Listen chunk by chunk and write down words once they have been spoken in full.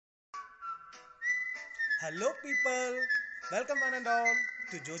Hello people, welcome one and all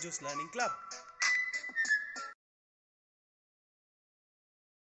to Jojo's Learning Club.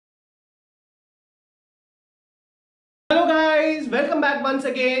 Hello guys, welcome back once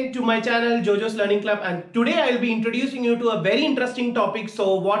again to my channel Jojo's Learning Club, and today I will be introducing you to a very interesting topic.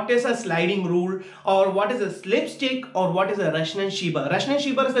 So what is a sliding rule, or what is a slipstick, or what is a Rechnenshieber?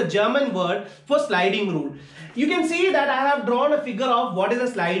 Rechnenshieber is a German word for sliding rule. You can see that I have drawn a figure of what is a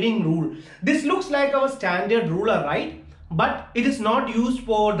sliding rule. This looks like our standard ruler, right? But it is not used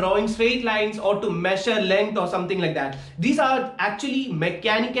for drawing straight lines or to measure length or something like that. These are actually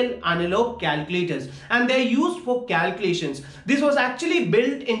mechanical analog calculators, and they are used for calculations. This was actually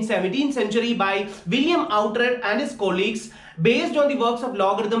built in 17th century by William Outred and his colleagues, based on the works of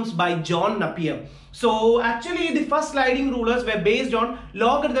logarithms by John Napier. So actually the first sliding rulers were based on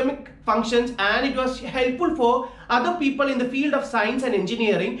logarithmic functions, and it was helpful for other people in the field of science and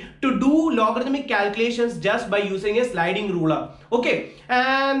engineering to do logarithmic calculations just by using a sliding ruler. Okay,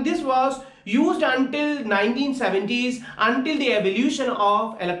 and this was used until 1970s, until the evolution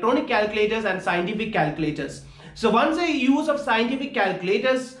of electronic calculators and scientific calculators. So once the use of scientific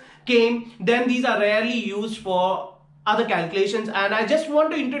calculators came, then these are rarely used for other calculations, and I just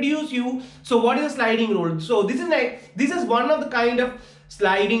want to introduce you. So what is a sliding rule? So this is one of the kind of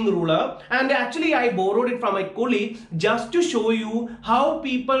sliding ruler, and actually I borrowed it from my colleague just to show you how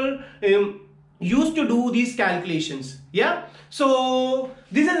people used to do these calculations. Yeah, so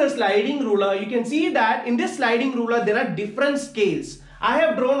this is a sliding ruler. You can see that in this sliding ruler there are different scales. I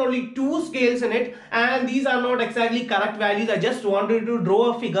have drawn only two scales in it, and these are not exactly correct values. I just wanted to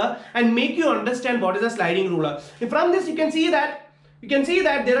draw a figure and make you understand what is a sliding ruler. From this you can see that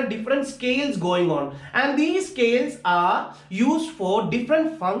there are different scales going on, and these scales are used for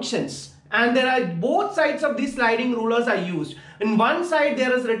different functions, and there are both sides of these sliding rulers are used. In one side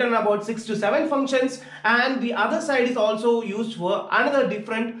there is written about 6 to 7 functions, and the other side is also used for another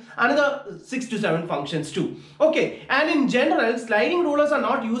 6 to 7 functions too. Okay, and in general sliding rulers are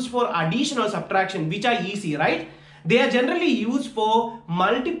not used for addition or subtraction, which are easy, right? They are generally used for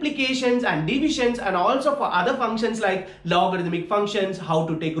multiplications and divisions, and also for other functions like logarithmic functions, how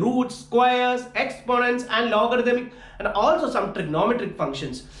to take roots, squares, exponents, and logarithmic, and also some trigonometric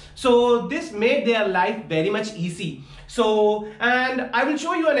functions. So this made their life very much easy. So, and I will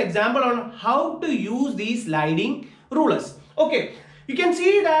show you an example on how to use these sliding rulers. Okay, you can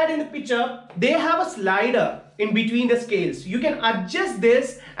see that in the picture they have a slider in between the scales. You can adjust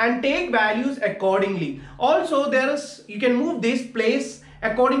this and take values accordingly. Also you can move this place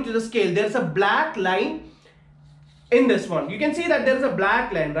according to the scale. There is a black line in this one. You can see that there is a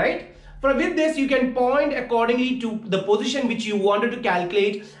black line, right? With this you can point accordingly to the position which you wanted to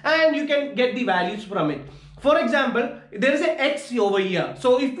calculate, and you can get the values from it. For example, there is a x over here.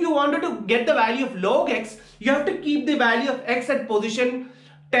 So if you wanted to get the value of log x, you have to keep the value of x at position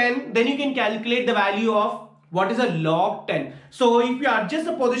 10. Then you can calculate the value of what is a log 10. So if you adjust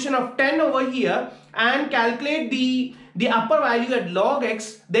the position of 10 over here and calculate the upper value at log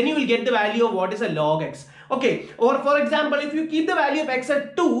x, then you will get the value of what is a log x. Okay, or for example, if you keep the value of x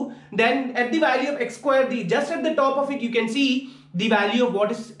at 2, then at the value of x square, just at the top of it you can see the value of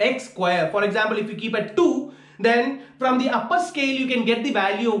what is x square. For example, if you keep at 2, then from the upper scale you can get the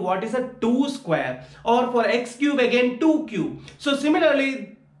value of what is a 2 square, or for x cube again 2 cube. So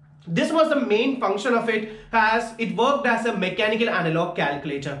similarly, this was the main function of it, as it worked as a mechanical analog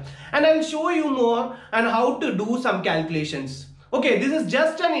calculator, and I will show you more on how to do some calculations. Okay, this is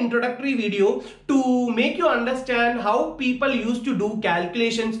just an introductory video to make you understand how people used to do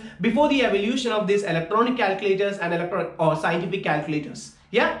calculations before the evolution of these electronic calculators and scientific calculators.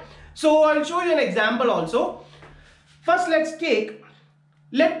 Yeah, so I'll show you an example also. First, let us take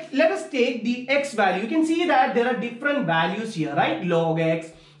the x value. You can see that there are different values here, right? Log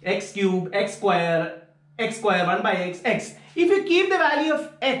x, x cube, x square, 1 by x, x. If you keep the value of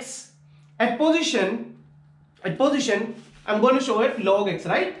x at position, I'm going to show it log x,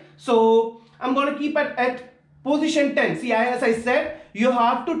 right? So I'm going to keep it at position 10. See, as I said, you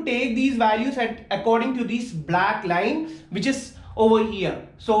have to take these values according to this black line which is over here.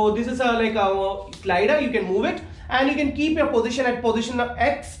 So this is like a slider. You can move it, and you can keep your position at position of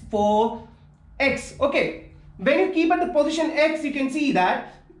x for x. Okay, when you keep at the position x, you can see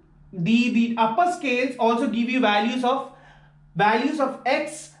that the upper scales also give you values of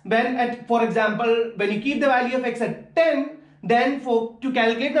x. When at, for example, when you keep the value of x at 10, then to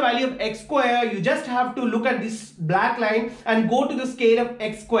calculate the value of x square, you just have to look at this black line and go to the scale of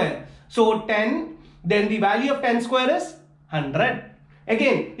x square. So 10, then the value of 10 square is 100.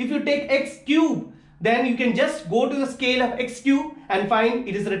 Again, if you take x cube, then you can just go to the scale of x cube and find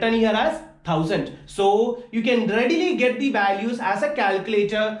it is written here as 1000. So you can readily get the values as a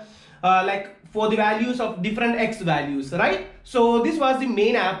calculator, like for the values of different x values, right? So this was the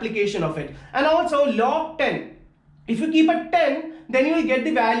main application of it. And also log 10. If you keep a 10, then you will get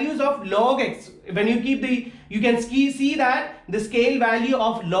the values of log x. When you keep the, you can see that the scale value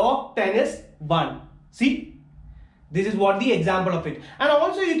of log 10 is 1. See, this is what the example of it. And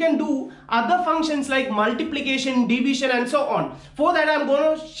also you can do other functions like multiplication, division, and so on. For that, I'm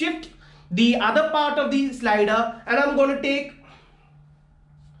going to shift the other part of the slider and I'm going to take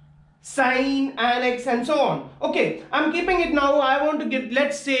sine, annex, and so on. Okay, I'm keeping it now. I want to get,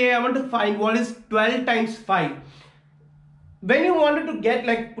 let's say I want to find what is 12 times 5. When you wanted to get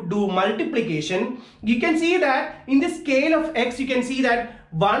like do multiplication, you can see that in the scale of x, you can see that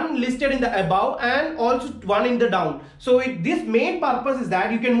 1 listed in the above and also 1 in the down. So this main purpose is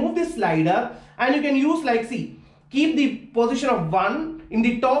that you can move this slider and you can use like, see, keep the position of 1 in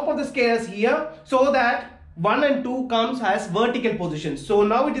the top of the scales here, so that 1 and 2 comes as vertical positions. So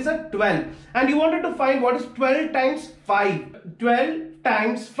now it is a 12 and you wanted to find what is 12 times 5. 12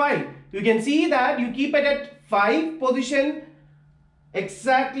 times 5. You can see that you keep it at 5 position.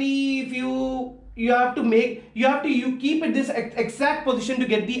 Exactly, if you keep it this exact position to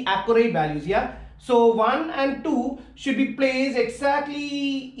get the accurate values. Yeah, so 1 and 2 should be placed exactly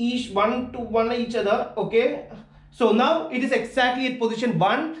each one each other. Okay, so now it is exactly at position.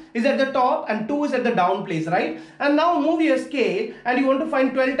 1 is at the top and 2 is at the down place, right? And now move your scale and you want to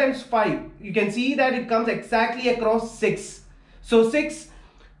find 12 times 5. You can see that it comes exactly across 6. So 6,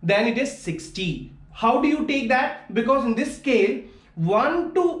 then it is 60. How do you take that? Because in this scale,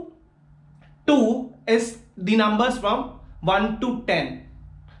 1 to 2 is the numbers from 1 to 10.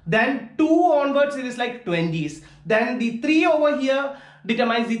 Then 2 onwards it is like 20s. Then the 3 over here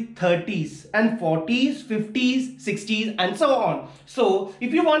determines the 30s and 40s, 50s, 60s, and so on. So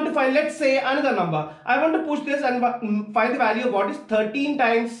if you want to find, let's say, another number, I want to push this and find the value of what is 13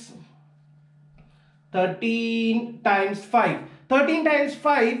 times 5. 13 times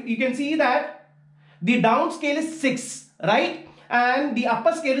 5, you can see that the down scale is 6, right? And the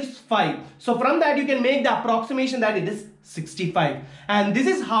upper scale is 5. So from that you can make the approximation that it is 65. And this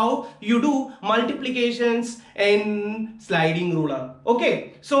is how you do multiplications in sliding ruler.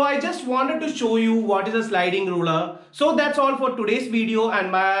 Okay, so I just wanted to show you what is a sliding ruler. So that's all for today's video,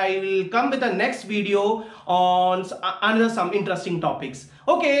 and I will come with the next video on another some interesting topics.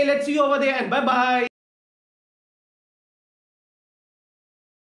 Okay, let's see you over there, and bye bye.